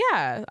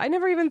Yeah, I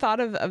never even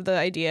thought of the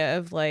idea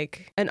of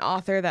like an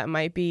author that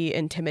might be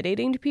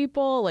intimidating to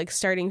people, like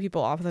starting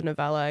people off with a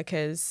novella,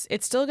 because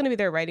it's still going to be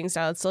their writing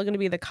style. It's still going to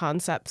be the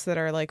concepts that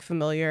are like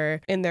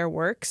familiar in their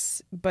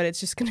works, but it's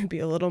just going to be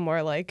a little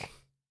more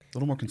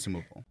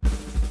consumable.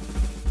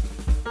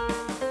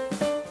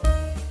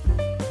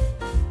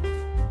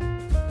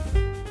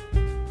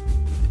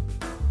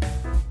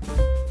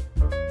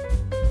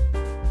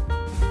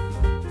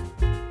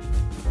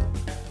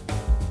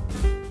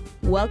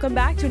 Welcome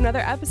back to another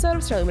episode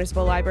of Sterling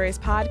Municipal Library's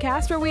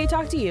podcast, where we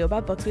talk to you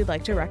about books we'd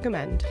like to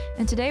recommend.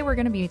 And today we're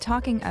going to be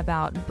talking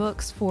about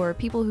books for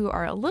people who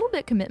are a little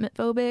bit commitment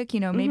phobic.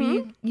 You know,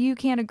 maybe you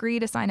can't agree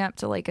to sign up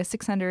to like a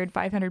 600,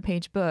 500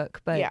 page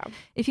book, but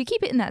if you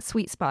keep it in that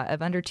sweet spot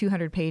of under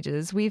 200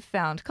 pages, we've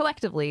found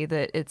collectively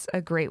that it's a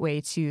great way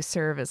to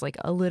serve as like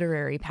a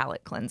literary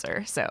palate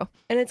cleanser.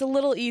 And it's a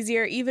little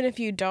easier, even if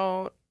you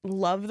don't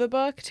love the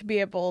book, to be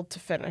able to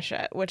finish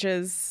it, which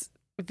is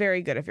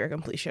very good if you're a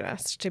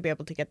completionist, to be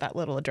able to get that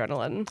little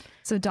adrenaline.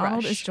 So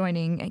Donald rush. is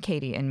joining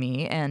Katie and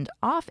me, and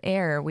off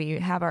air we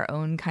have our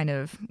own kind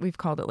of, we've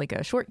called it like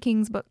a Short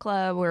Kings book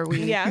club, where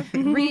we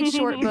read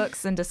short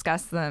books and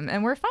discuss them.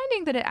 And we're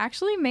finding that it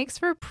actually makes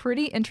for a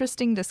pretty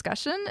interesting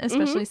discussion,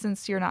 especially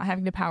since you're not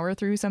having to power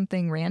through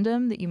something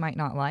random that you might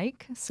not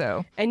like.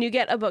 And you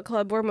get a book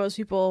club where most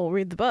people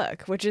read the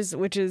book, which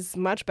is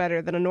much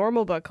better than a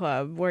normal book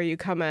club where you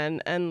come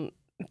in and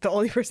the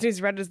only person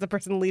who's read it is the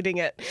person leading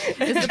it.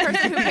 Is the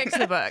person who picks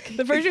the book.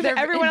 The version that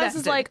everyone else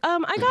is like,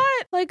 I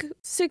got like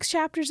 6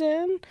 chapters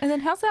in. And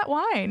then how's that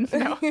wine?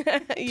 No.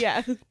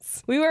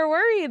 Yes. We were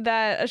worried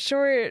that a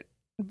short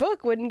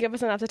book wouldn't give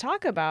us enough to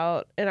talk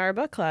about in our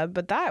book club,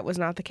 but that was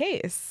not the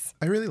case.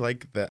 I really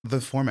like the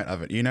format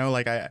of it. You know,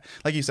 like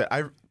you said,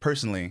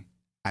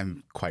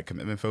 I'm quite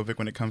commitment phobic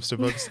when it comes to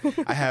books.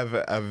 I have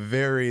a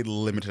very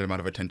limited amount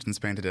of attention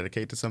span to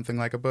dedicate to something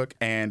like a book.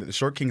 And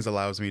Short Kings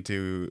allows me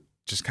to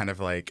just kind of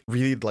like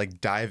really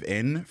like dive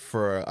in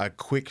for a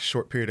quick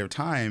short period of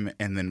time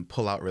and then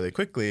pull out really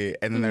quickly.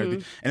 And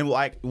then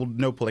we'll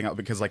no pulling out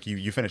because like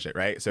you finish it,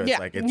 right? So it's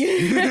like it's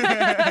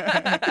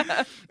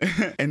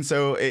and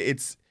so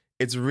it's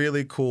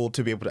really cool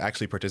to be able to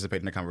actually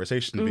participate in a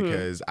conversation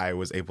because I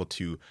was able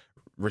to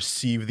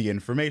receive the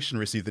information,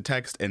 receive the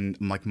text, and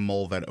like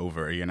mull that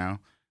over, you know?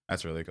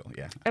 That's really cool,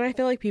 yeah. And I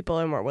feel like people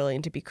are more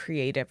willing to be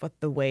creative with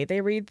the way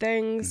they read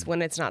things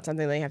when it's not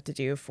something they have to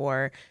do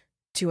for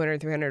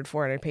 200, 300,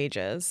 400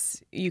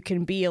 pages. You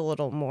can be a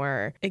little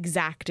more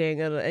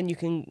exacting and you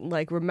can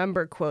like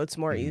remember quotes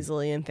more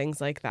easily and things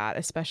like that,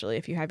 especially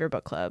if you have your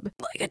book club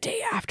like a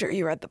day after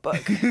you read the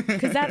book.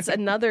 Because that's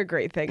another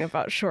great thing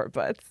about short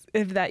books,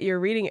 if that you're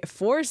reading it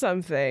for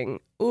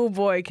something. Oh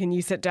boy, can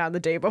you sit down the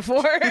day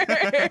before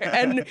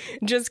and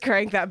just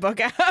crank that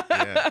book out.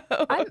 Yeah.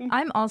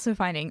 I'm also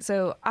finding,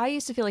 so I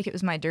used to feel like it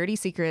was my dirty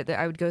secret that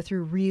I would go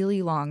through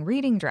really long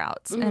reading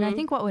droughts. And I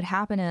think what would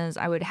happen is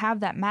I would have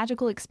that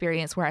magical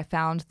experience where I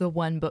found the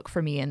one book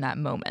for me in that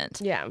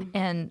moment. Yeah.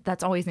 And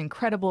that's always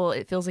incredible.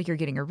 It feels like you're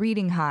getting a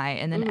reading high.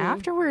 And then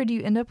afterward,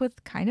 you end up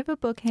with kind of a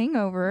book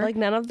hangover. Like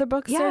none of the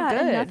books are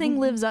good. And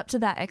nothing lives up to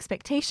that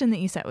expectation that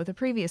you set with the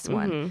previous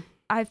one.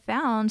 I've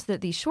found that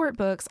these short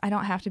books, I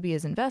don't have to be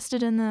as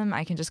invested in them.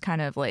 I can just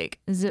kind of like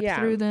zip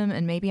through them,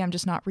 and maybe I'm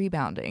just not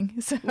rebounding.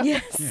 So.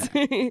 Yes.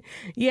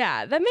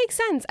 Yeah, that makes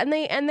sense. And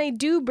they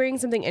do bring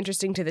something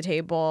interesting to the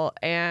table.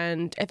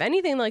 And if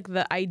anything, like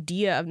the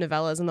idea of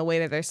novellas and the way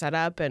that they're set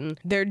up and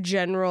their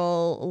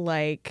general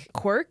like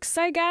quirks,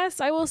 I guess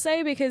I will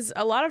say, because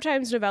a lot of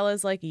times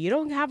novellas, like you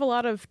don't have a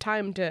lot of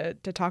time to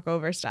talk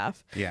over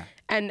stuff. Yeah.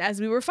 And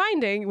as we were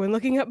finding when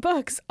looking up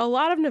books, a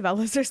lot of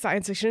novellas are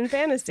science fiction and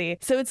fantasy.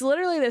 So it's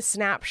literally this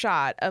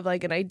snapshot of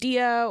like an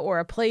idea or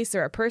a place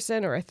or a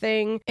person or a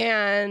thing.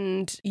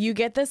 And you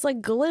get this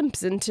like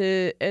glimpse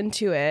into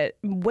it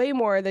way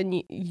more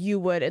than you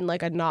would in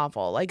like a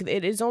novel. Like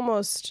it is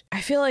almost, I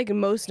feel like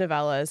most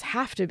novellas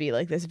have to be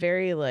like this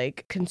very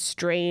like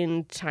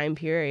constrained time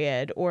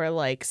period or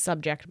like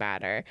subject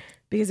matter,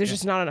 because there's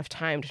just not enough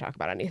time to talk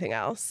about anything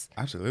else.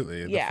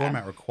 Absolutely. The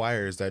format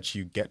requires that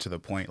you get to the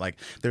point. Like,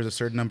 there's a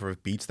certain number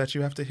of beats that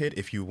you have to hit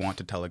if you want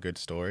to tell a good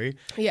story.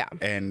 Yeah.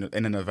 And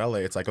in a novella,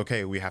 it's like,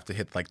 okay, we have to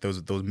hit like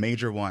those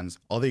major ones.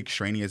 All the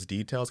extraneous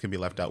details can be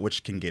left out,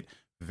 which can get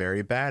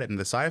very bad in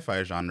the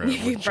sci-fi genre.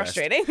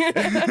 Frustrating.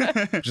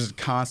 Just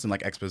constant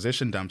like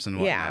exposition dumps and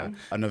whatnot.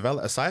 Yeah.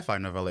 A sci-fi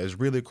novella is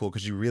really cool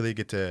because you really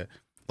get to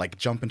like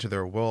jump into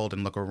their world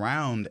and look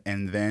around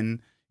and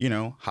then, you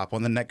know, hop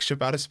on the next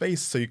ship out of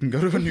space so you can go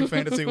to a new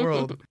fantasy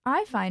world.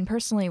 I find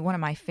personally one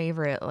of my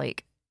favorite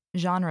like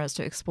genres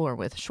to explore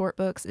with short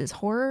books is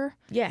horror.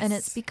 Yes. And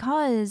it's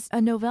because a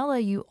novella,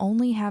 you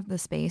only have the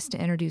space to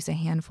introduce a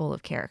handful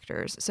of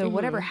characters. So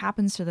whatever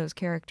happens to those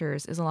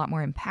characters is a lot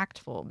more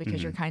impactful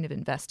because you're kind of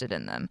invested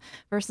in them.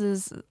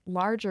 Versus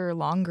larger,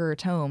 longer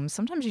tomes,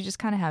 sometimes you just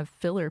kind of have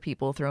filler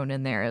people thrown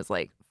in there as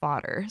like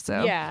fodder.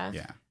 So yeah.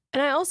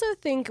 And I also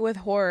think with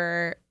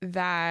horror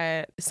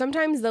that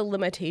sometimes the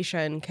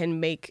limitation can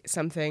make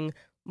something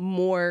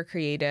more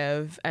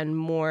creative and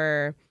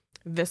more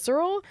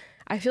visceral.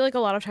 I feel like a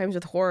lot of times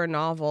with horror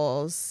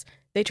novels,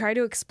 they try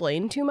to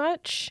explain too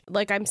much.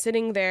 Like I'm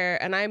sitting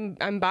there and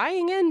I'm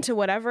buying into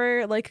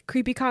whatever like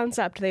creepy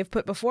concept they've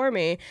put before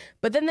me.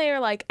 But then they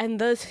are like, and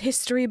the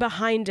history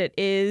behind it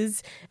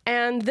is,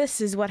 and this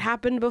is what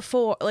happened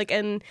before. Like,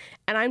 and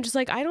I'm just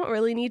like, I don't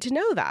really need to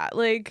know that.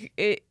 Like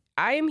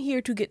I am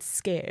here to get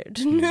scared.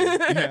 And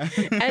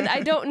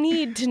I don't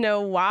need to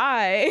know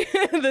why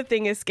the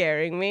thing is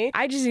scaring me.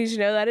 I just need to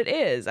know that it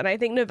is. And I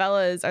think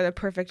novellas are the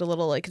perfect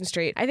little like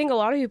constraint. I think a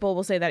lot of people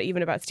will say that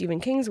even about Stephen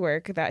King's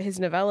work, that his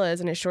novellas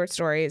and his short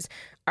stories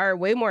are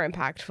way more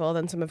impactful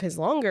than some of his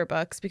longer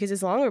books, because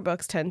his longer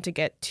books tend to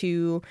get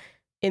too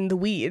in the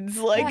weeds.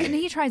 Like, and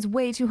he tries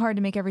way too hard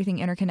to make everything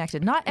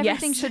interconnected. Not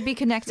everything should be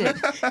connected.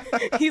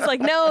 He's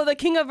like, no, the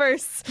king of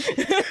verse.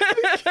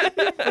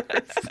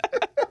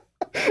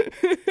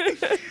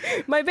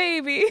 My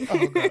baby.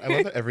 Oh god, I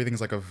love that everything's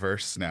like a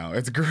verse now.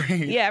 It's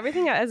great. Yeah,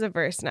 everything is a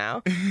verse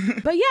now.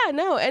 But yeah,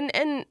 no,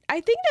 and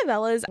I think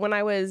novellas, when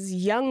I was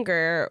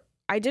younger,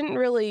 I didn't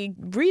really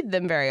read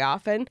them very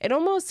often. It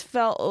almost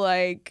felt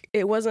like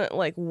it wasn't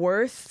like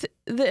worth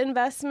the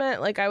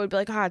investment. Like I would be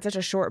like, it's such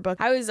a short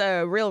book. I was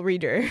a real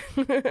reader.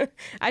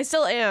 I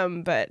still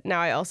am, but now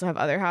I also have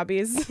other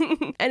hobbies.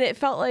 And it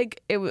felt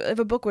like if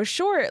a book was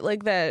short,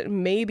 like that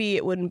maybe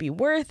it wouldn't be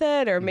worth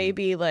it, or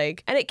maybe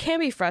like, and it can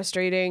be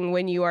frustrating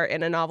when you are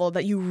in a novel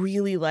that you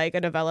really like,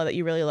 a novella that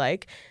you really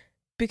like,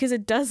 because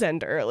it does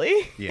end early.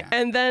 Yeah.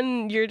 And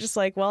then you're just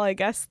like, well, I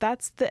guess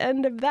that's the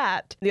end of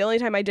that. The only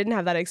time I didn't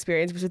have that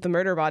experience was with the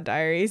Murderbot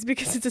Diaries,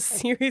 because it's a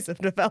series of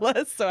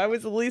novellas. So I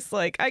was at least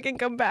like, I can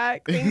come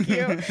back. Thank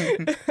you.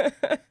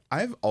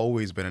 I've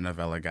always been a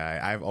novella guy.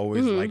 I've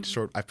always liked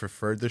I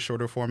preferred the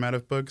shorter format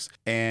of books.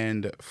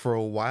 And for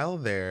a while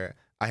there,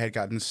 I had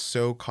gotten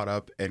so caught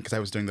up in, because I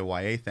was doing the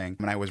YA thing,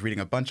 and I was reading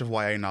a bunch of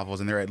YA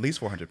novels, and they're at least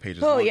 400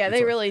 pages long. Oh, yeah,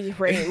 they really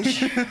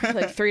range.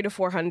 Like 300 to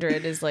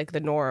 400 is like the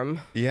norm.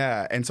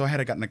 Yeah, and so I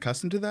had gotten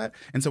accustomed to that.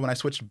 And so when I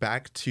switched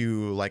back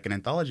to like an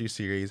anthology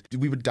series,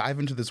 we would dive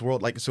into this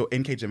world. Like, so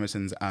N.K.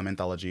 Jemisin's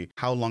anthology,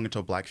 How Long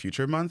Until Black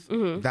Future Month,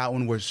 that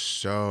one was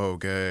so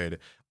good.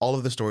 All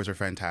of the stories were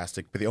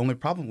fantastic, but the only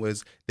problem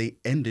was they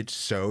ended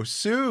so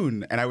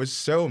soon, and I was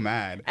so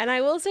mad. And I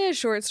will say a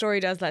short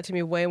story does that to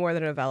me way more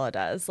than a novella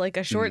does. Like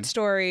a short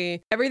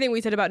story, everything we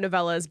said about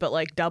novellas, but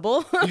like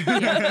double.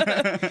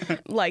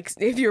 Like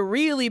if you're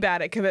really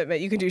bad at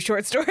commitment, you can do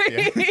short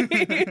stories,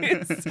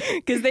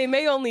 because they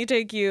may only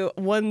take you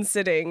one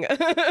sitting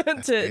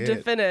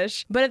to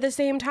finish. But at the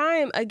same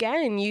time,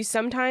 again, you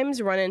sometimes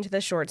run into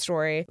the short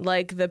story,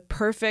 like the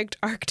perfect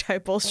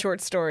archetypal short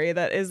story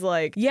that is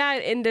like, yeah,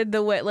 it ended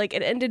the way. Like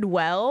it ended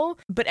well,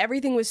 but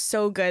everything was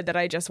so good that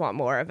I just want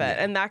more of it.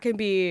 And that can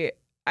be,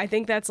 I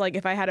think that's like,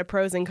 if I had a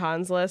pros and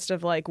cons list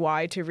of like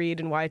why to read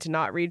and why to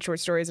not read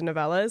short stories and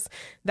novellas,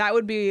 that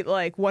would be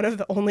like one of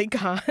the only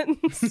cons.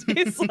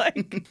 It's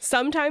like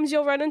sometimes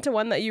you'll run into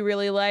one that you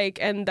really like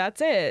and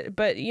that's it.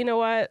 But you know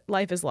what?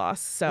 Life is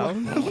lost. So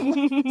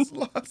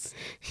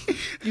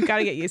you got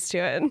to get used to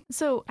it.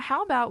 So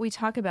how about we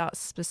talk about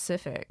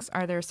specifics?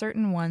 Are there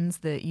certain ones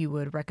that you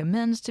would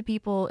recommend to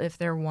people if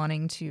they're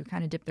wanting to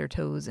kind of dip their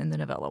toes in the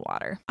novella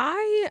water?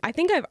 I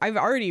think I've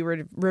already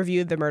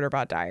reviewed the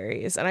Murderbot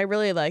Diaries, and I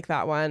really like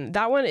that one.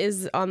 That one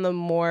is on the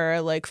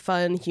more like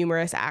fun,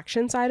 humorous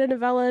action side of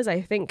novellas.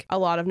 I think a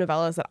lot of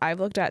novellas that I've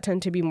looked at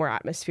tend to be more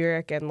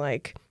atmospheric and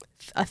like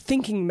a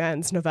thinking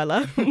man's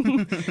novella.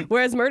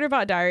 Whereas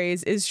Murderbot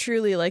Diaries is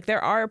truly like,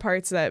 there are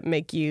parts that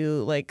make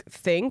you like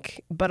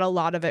think, but a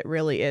lot of it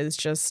really is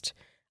just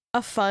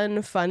a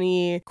fun,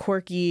 funny,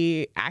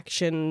 quirky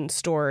action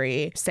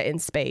story set in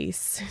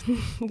space,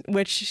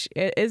 which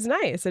is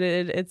nice, and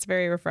it's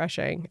very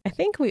refreshing. I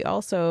think we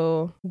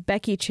also,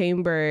 Becky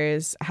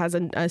Chambers has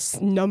a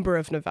number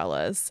of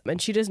novellas,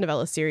 and she does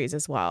novella series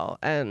as well,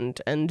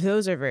 and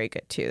those are very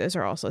good too. Those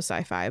are also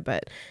sci-fi,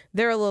 but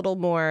they're a little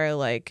more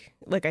like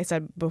I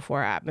said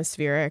before,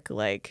 atmospheric,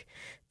 like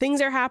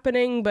things are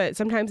happening, but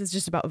sometimes it's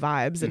just about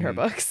vibes in her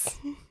books.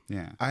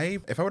 Yeah.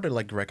 If I were to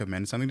like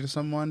recommend something to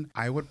someone,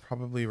 I would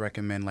probably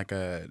recommend like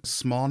a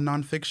small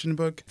nonfiction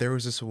book. There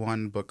was this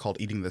one book called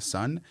Eating the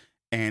Sun,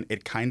 and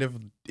it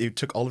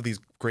took all of these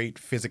great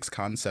physics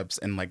concepts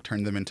and like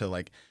turned them into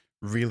like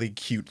really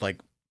cute like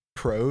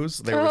prose.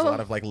 There was a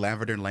lot of like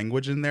lavender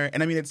language in there,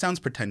 and I mean it sounds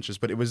pretentious,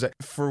 but it was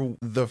for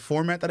the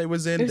format that it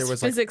was in. There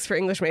was physics for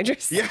English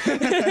majors. Yeah,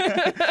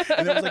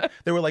 and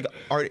there were like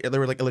art, there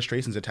were like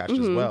illustrations attached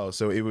as well.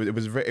 So it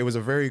was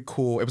a very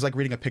cool. It was like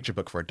reading a picture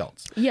book for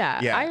adults.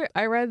 Yeah.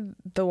 I read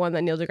the one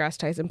that Neil deGrasse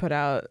Tyson put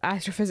out,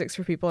 Astrophysics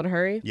for People in a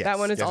Hurry. Yes, that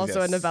one is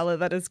also a novella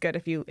that is good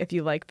if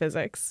you like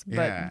physics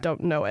but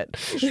don't know it.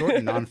 Short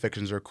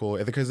nonfictions are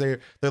cool because they're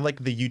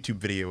like the YouTube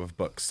video of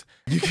books.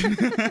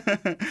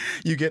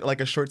 You get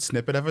like a short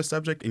snippet of a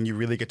subject and you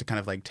really get to kind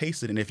of like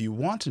taste it, and if you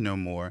want to know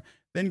more,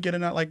 then get a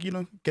novel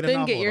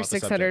Then get your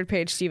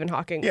 600-page Stephen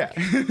Hawking. Yeah.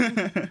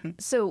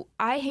 So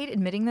I hate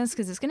admitting this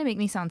because it's going to make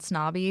me sound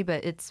snobby,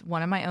 but it's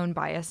one of my own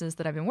biases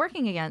that I've been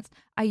working against.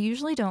 I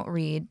usually don't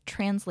read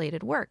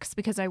translated works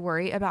because I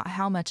worry about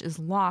how much is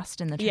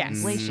lost in the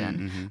translation.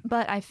 Mm-hmm.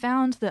 But I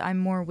found that I'm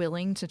more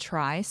willing to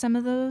try some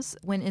of those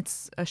when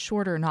it's a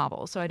shorter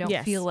novel, so I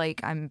don't feel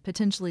like I'm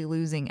potentially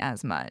losing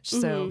as much.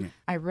 So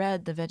I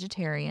read The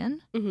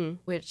Vegetarian,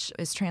 which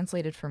is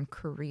translated from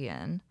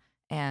Korean,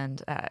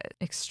 and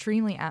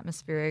extremely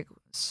atmospheric,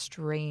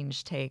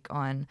 strange take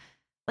on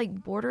like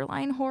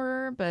borderline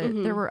horror, but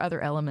there were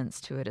other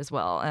elements to it as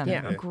well.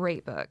 A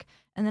great book.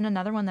 And then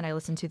another one that I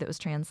listened to that was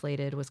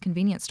translated was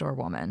Convenience Store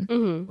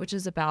Woman, which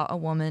is about a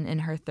woman in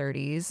her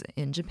 30s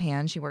in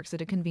Japan. She works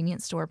at a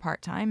convenience store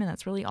part-time, and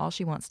that's really all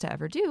she wants to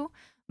ever do.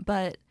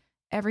 But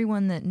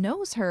everyone that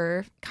knows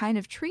her kind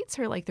of treats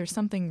her like there's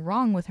something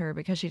wrong with her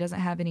because she doesn't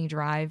have any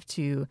drive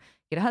to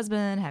get a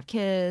husband, have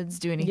kids,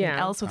 do anything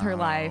else with her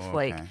life. Okay.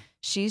 Like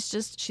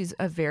she's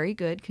a very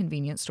good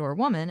convenience store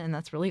woman, and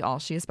that's really all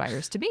she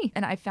aspires to be.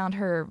 And I found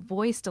her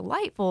voice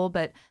delightful,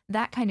 but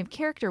that kind of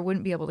character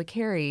wouldn't be able to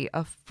carry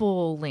a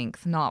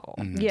full-length novel.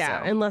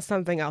 Unless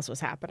something else was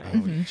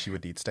happening. She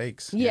would eat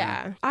steaks.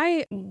 Yeah.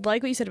 I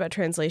like what you said about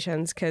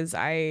translations because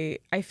I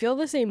feel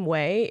the same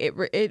way.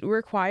 It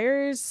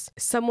requires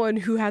someone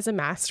who has a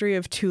mastery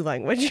of 2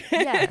 languages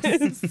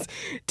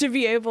to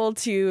be able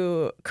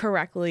to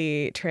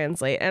correctly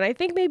translate. And I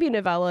think maybe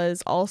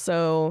novellas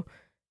also,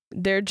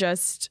 they're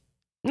just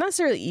not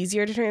necessarily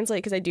easier to translate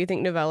because I do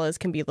think novellas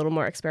can be a little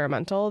more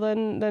experimental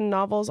than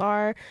novels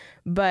are,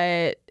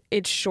 but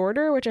it's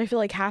shorter, which I feel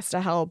like has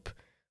to help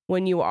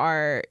when you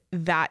are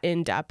that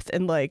in depth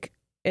and like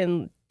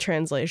in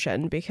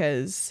translation,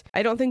 because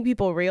I don't think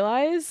people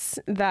realize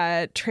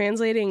that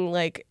translating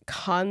like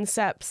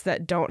concepts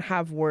that don't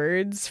have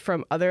words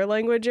from other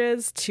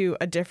languages to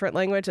a different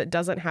language that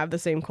doesn't have the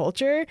same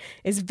culture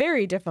is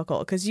very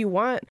difficult because you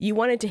want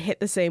it to hit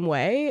the same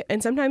way,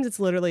 and sometimes it's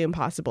literally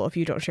impossible if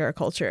you don't share a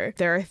culture.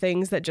 There are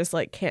things that just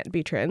like can't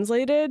be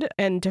translated,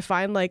 and to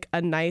find like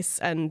a nice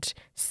and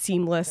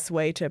seamless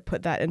way to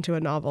put that into a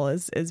novel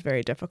is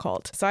very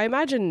difficult. So I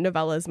imagine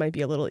novellas might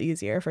be a little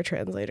easier for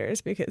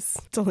translators because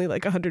it's only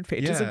like 100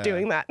 pages of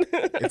doing that.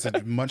 It's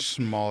a much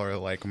smaller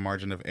like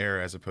margin of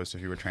error as opposed to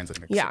if you were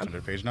translating a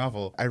 600-page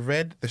novel. I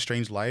read The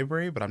Strange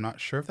Library, but I'm not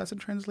sure if that's in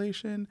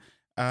translation.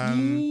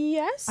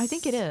 Yes, I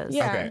think it is.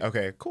 Yeah.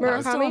 Okay, cool.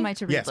 Murakami? Still on my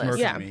to read list.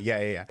 Murakami.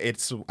 Yeah.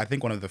 It's I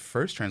think one of the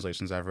first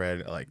translations I've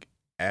read like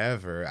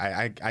ever.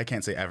 I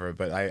can't say ever,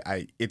 but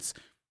it's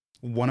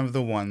one of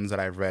the ones that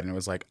I've read and it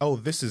was like, oh,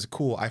 this is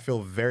cool. I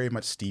feel very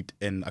much steeped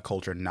in a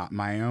culture not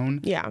my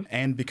own. Yeah.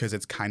 And because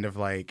it's kind of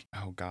like,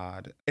 oh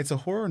God, it's a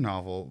horror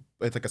novel.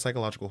 It's like a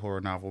psychological horror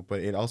novel,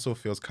 but it also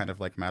feels kind of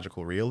like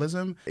magical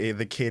realism.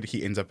 The kid,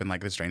 he ends up in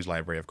like the strange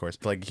library, of course.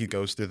 Like he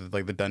goes through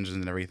the dungeons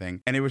and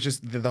everything. And it was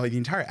just the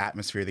entire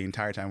atmosphere the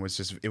entire time was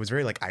just, it was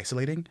very like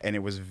isolating. And it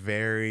was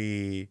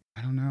very,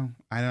 I don't know.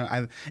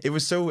 It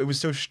was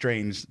so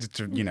strange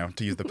to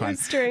use the pun.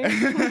 It's strange.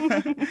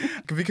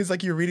 Because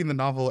like you're reading the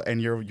novel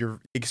and you're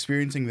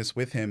experiencing this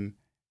with him,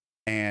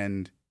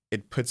 and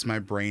it puts my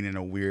brain in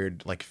a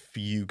weird like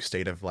fugue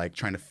state of like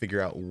trying to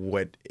figure out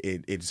what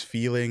it's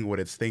feeling, what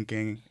it's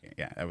thinking.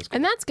 Yeah, that was cool.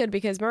 And that's good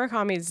because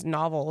Murakami's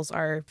novels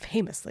are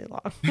famously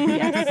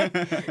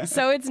long.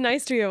 So it's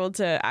nice to be able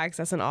to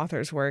access an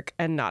author's work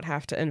and not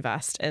have to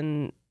invest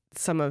in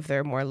some of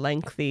their more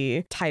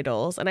lengthy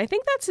titles. And I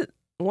think that's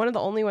one of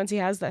the only ones he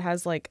has that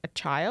has like a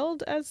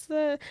child as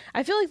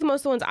I feel like the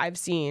most of the ones I've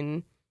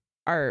seen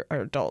are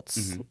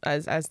adults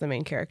as the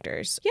main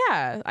characters.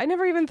 Yeah, I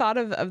never even thought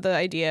of the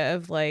idea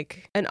of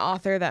like an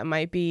author that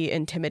might be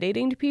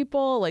intimidating to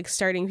people, like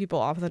starting people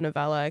off with a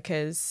novella,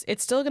 because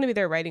it's still going to be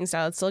their writing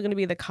style. It's still going to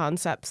be the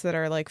concepts that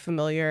are like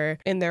familiar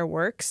in their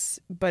works,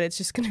 but it's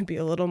just going to be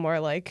a little more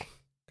like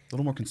a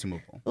little more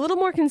consumable. A little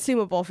more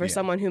consumable for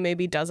someone who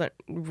maybe doesn't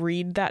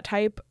read that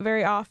type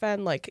very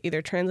often, like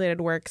either translated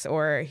works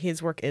or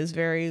his work is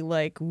very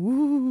like,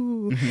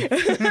 woo.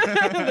 That's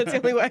the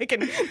only way I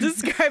can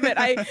describe it.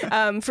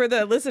 I, for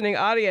the listening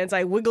audience,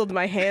 I wiggled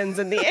my hands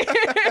in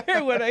the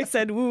air when I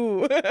said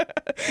woo,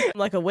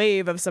 like a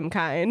wave of some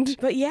kind.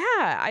 But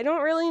yeah, I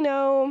don't really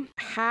know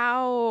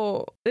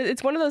how.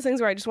 It's one of those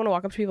things where I just want to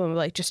walk up to people and be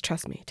like, just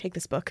trust me, take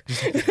this book.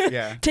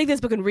 Take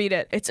this book and read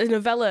it. It's a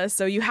novella,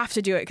 so you have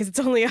to do it because it's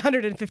only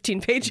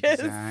 115 pages.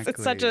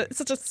 Exactly. It's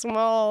such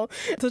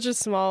a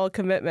small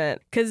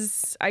commitment.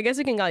 Because I guess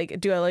we can like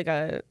do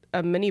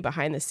a mini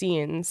behind the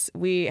scenes.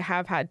 We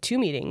have had 2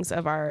 meetings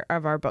of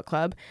our book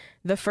club.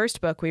 The first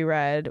book we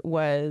read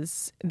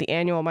was The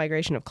Annual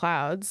Migration of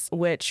Clouds,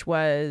 which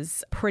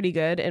was pretty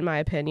good in my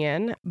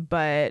opinion,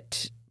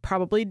 but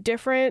probably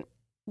different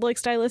like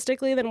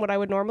stylistically than what I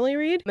would normally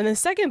read. And the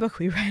second book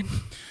we read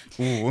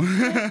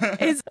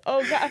is,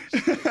 oh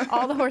gosh,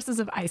 All the Horses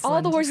of Iceland.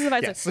 All the Horses of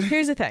Iceland. Yes.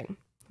 Here's the thing.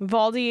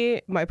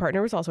 Valdi, my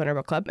partner, was also in our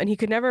book club, and he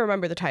could never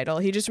remember the title.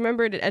 He just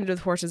remembered it ended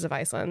with Horses of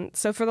Iceland.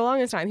 So for the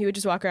longest time, he would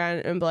just walk around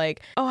and be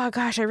like, oh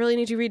gosh, I really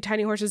need to read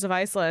Tiny Horses of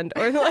Iceland.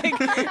 Or like,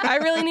 I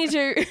really need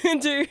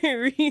to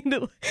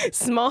read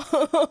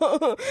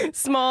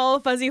small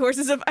fuzzy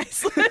Horses of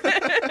Iceland.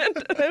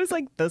 And I was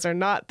like, those are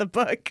not the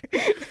book.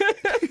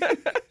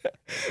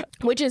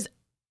 Which is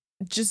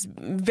just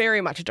very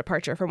much a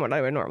departure from what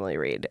I would normally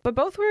read. But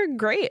both were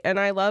great, and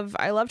I love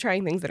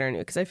trying things that are new,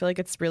 because I feel like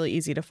it's really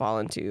easy to fall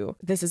into,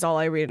 this is all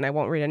I read and I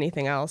won't read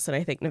anything else. And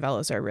I think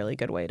novellas are a really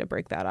good way to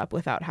break that up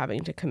without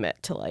having to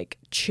commit to like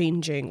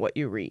changing what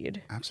you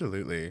read.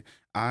 Absolutely.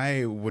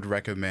 I would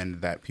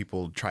recommend that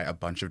people try a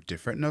bunch of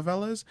different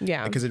novellas.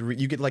 Yeah. Because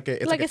you get like a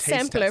taste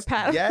sampler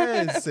test.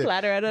 Yes.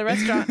 platter at a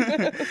restaurant.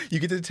 You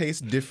get to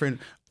taste different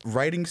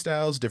writing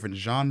styles, different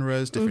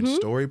genres, different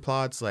story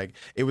plots. Like,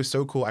 it was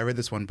so cool. I read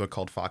this one book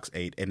called Fox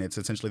 8, and it's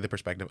essentially the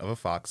perspective of a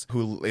fox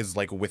who is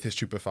like with his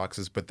troop of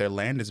foxes, but their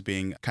land is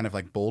being kind of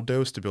like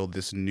bulldozed to build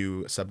this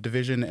new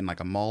subdivision and like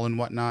a mall and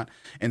whatnot.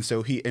 And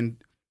so his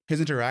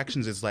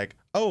interactions is like,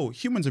 oh,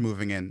 humans are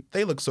moving in.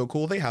 They look so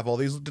cool. They have all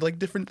these like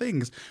different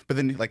things. But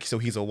then like, so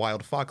he's a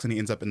wild fox and he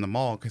ends up in the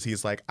mall because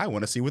he's like, I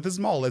want to see what this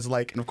mall is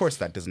like. And of course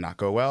that does not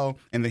go well.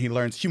 And then he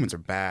learns humans are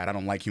bad. I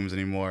don't like humans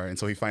anymore. And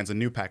so he finds a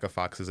new pack of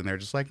foxes and they're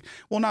just like,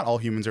 well, not all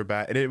humans are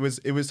bad. And it was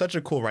such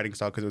a cool writing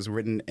style because it was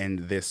written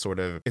in this sort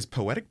of, is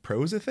poetic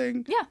prose a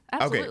thing? Yeah,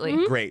 absolutely.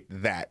 Okay, great.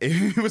 That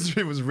it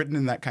was written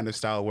in that kind of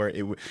style where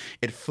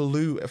it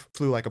flew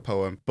like a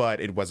poem,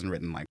 but it wasn't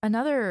written like.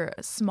 Another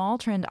small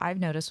trend I've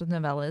noticed with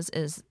novellas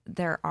is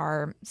there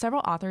are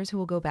several authors who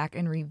will go back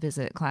and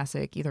revisit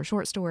classic either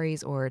short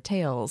stories or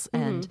tales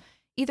and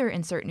either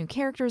insert new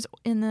characters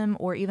in them,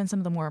 or even some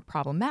of the more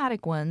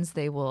problematic ones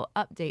they will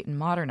update and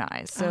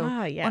modernize. So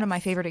one of my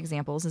favorite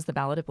examples is the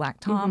Ballad of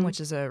Black Tom, which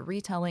is a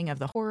retelling of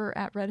the Horror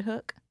at Red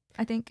Hook,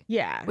 I think.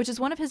 Yeah. Which is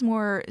one of his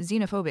more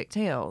xenophobic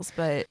tales,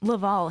 but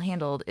LaValle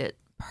handled it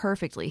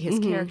perfectly. His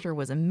character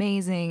was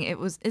amazing.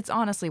 It's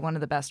honestly one of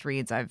the best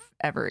reads I've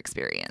ever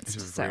experienced.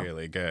 It's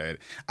really good.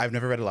 I've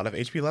never read a lot of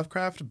H.P.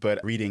 Lovecraft,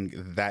 but reading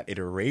that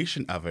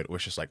iteration of it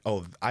was just like,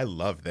 oh, I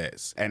love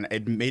this. And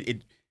it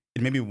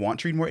made me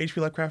want to read more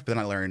H.P. Lovecraft, but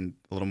then I learned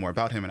a little more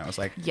about him and I was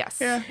like, yes.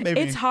 Yeah, maybe.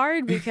 It's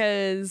hard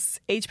because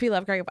H.P.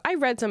 Lovecraft, I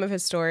read some of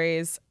his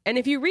stories, and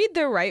if you read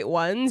the right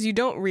ones, you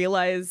don't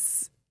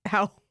realize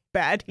how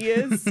bad he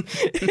is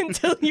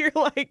until you're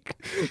like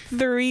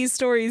 3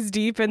 stories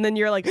deep, and then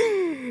you're like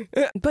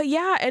but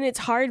yeah, and it's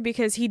hard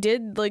because he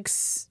did like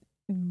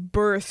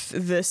birth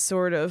this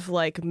sort of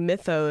like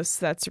mythos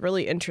that's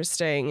really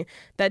interesting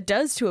that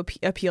does to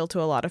appeal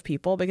to a lot of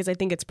people, because I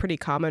think it's pretty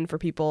common for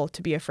people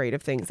to be afraid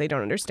of things they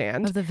don't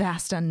understand. Of the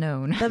vast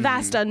unknown. The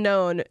vast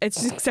unknown.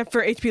 It's just, except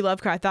for H.P.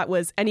 Lovecraft, that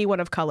was anyone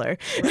of color.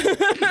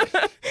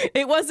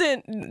 It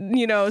wasn't,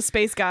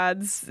 space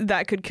gods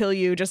that could kill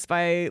you just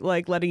by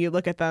like letting you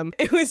look at them.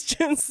 It was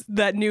just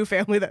that new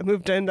family that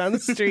moved in down the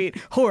street.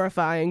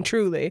 Horrifying,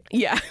 truly.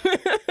 Yeah.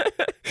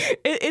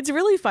 It's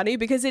really funny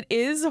because it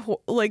is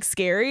like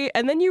scary,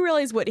 and then you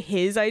realize what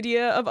his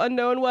idea of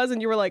unknown was,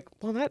 and you were like,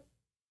 well,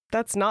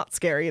 that's not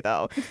scary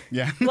though.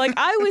 Yeah. Like,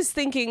 I was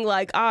thinking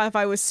like, if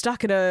I was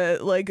stuck in a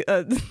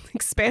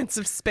expanse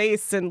of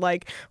space and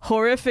like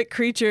horrific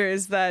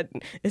creatures that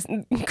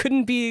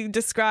couldn't be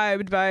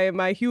described by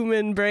my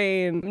human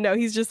brain. No,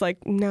 he's just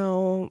like,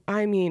 no,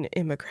 I mean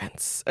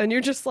immigrants. And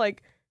you're just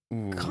like,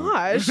 ooh.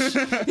 Gosh.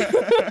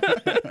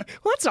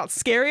 Well, that's not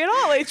scary at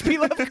all, H.P.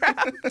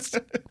 Lovecraft.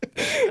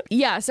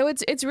 Yeah, so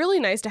it's really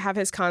nice to have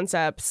his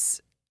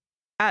concepts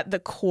at the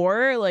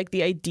core, like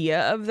the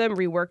idea of them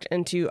reworked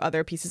into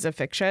other pieces of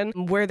fiction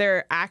where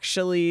they're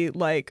actually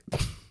like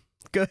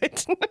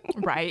good.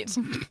 Right.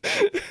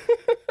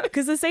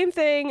 Because the same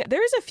thing,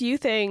 there's a few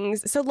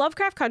things. So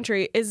Lovecraft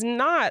Country is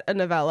not a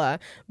novella,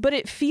 but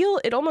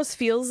it almost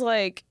feels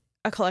like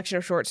a collection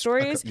of short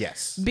stories.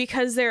 Yes.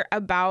 Because they're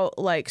about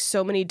like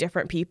so many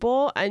different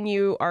people, and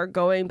you are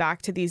going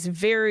back to these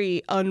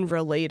very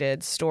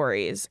unrelated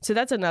stories. So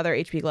that's another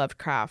H.P.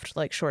 Lovecraft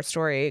like short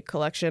story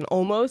collection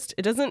almost.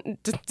 It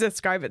doesn't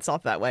describe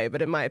itself that way,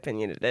 but in my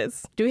opinion it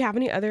is. Do we have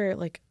any other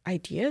like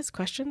ideas,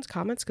 questions,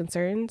 comments,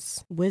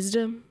 concerns,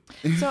 wisdom?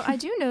 So I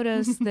do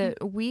notice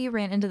that we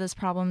ran into this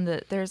problem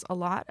that there's a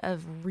lot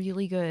of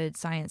really good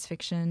science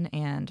fiction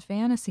and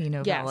fantasy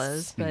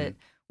novellas, but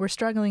we're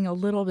struggling a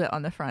little bit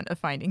on the front of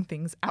finding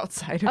things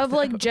outside of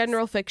like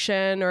general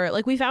fiction, or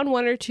like we found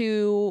one or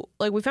two,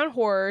 like we found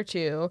horror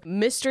too.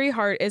 Mystery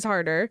is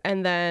harder,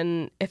 and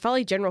then it felt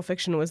like general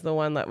fiction was the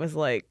one that was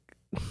like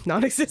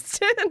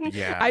non-existent.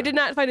 Yeah. I did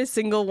not find a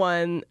single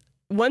one.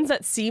 Ones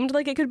that seemed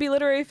like it could be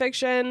literary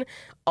fiction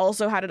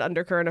also had an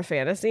undercurrent of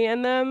fantasy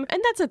in them.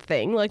 And that's a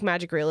thing, like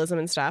magic realism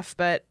and stuff.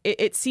 But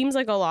it seems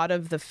like a lot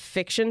of the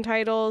fiction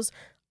titles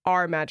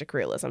are magic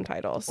realism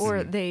titles.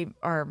 Or they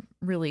are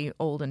really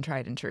old and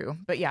tried and true.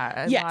 But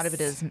yeah, a lot of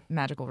it is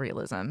magical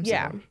realism. So.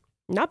 Yeah.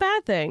 not a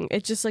bad thing.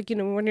 It's just like,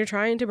 when you're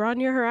trying to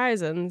broaden your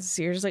horizons,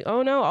 you're just like,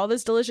 oh no, all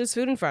this delicious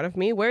food in front of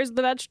me. Where's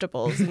the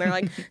vegetables? And they're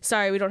like,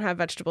 sorry, we don't have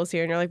vegetables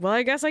here. And you're like, well,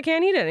 I guess I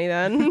can't eat any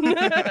then.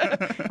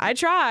 I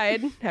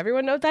tried.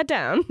 Everyone note that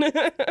down.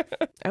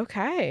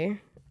 Okay.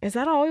 Is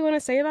that all we want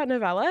to say about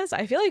novellas?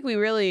 I feel like we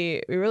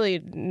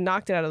really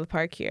knocked it out of the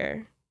park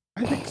here.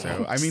 I think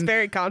so. I mean,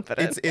 very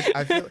confident.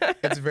 I feel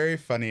it's very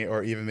funny,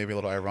 or even maybe a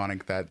little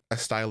ironic, that a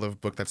style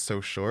of book that's so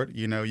short,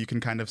 you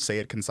can kind of say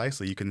it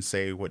concisely. You can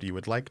say what you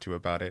would like to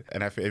about it,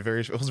 and it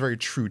feels very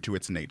true to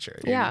its nature.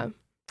 Yeah. know?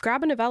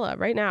 Grab a novella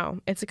right now.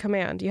 It's a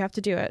command. You have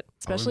to do it.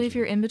 Especially if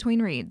you're in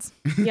between reads.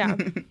 Yeah.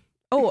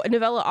 Oh, a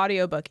novella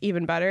audiobook,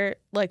 even better,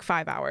 like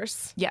 5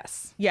 hours.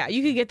 Yes. Yeah,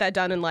 you could get that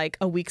done in like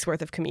a week's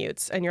worth of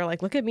commutes. And you're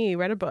like, look at me,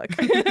 read a book.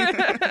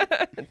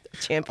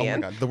 Champion.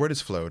 Oh my God, the word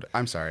is flowed.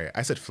 I'm sorry.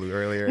 I said flew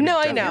earlier. No,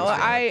 I know.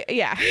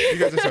 Yeah. You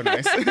guys are so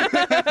nice.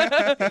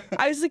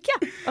 I was like,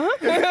 yeah. Uh-huh.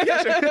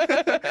 Yeah,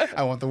 sure.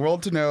 I want the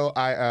world to know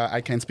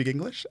I can speak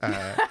English.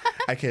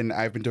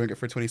 I've been doing it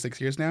for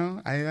 26 years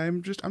now.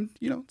 I'm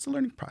it's a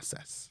learning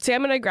process. See,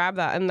 I'm going to grab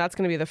that, and that's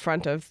going to be the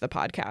front of the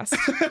podcast.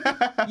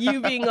 You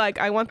being like,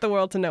 I want the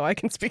world to know I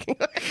can speak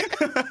English.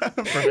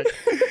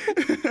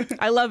 Perfect.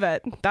 I love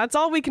it. That's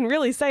all we can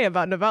really say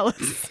about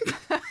novellas.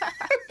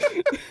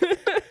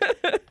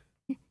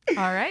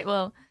 All right.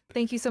 Well,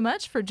 thank you so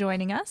much for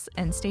joining us,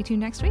 and stay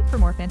tuned next week for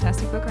more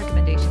fantastic book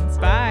recommendations.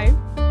 Bye.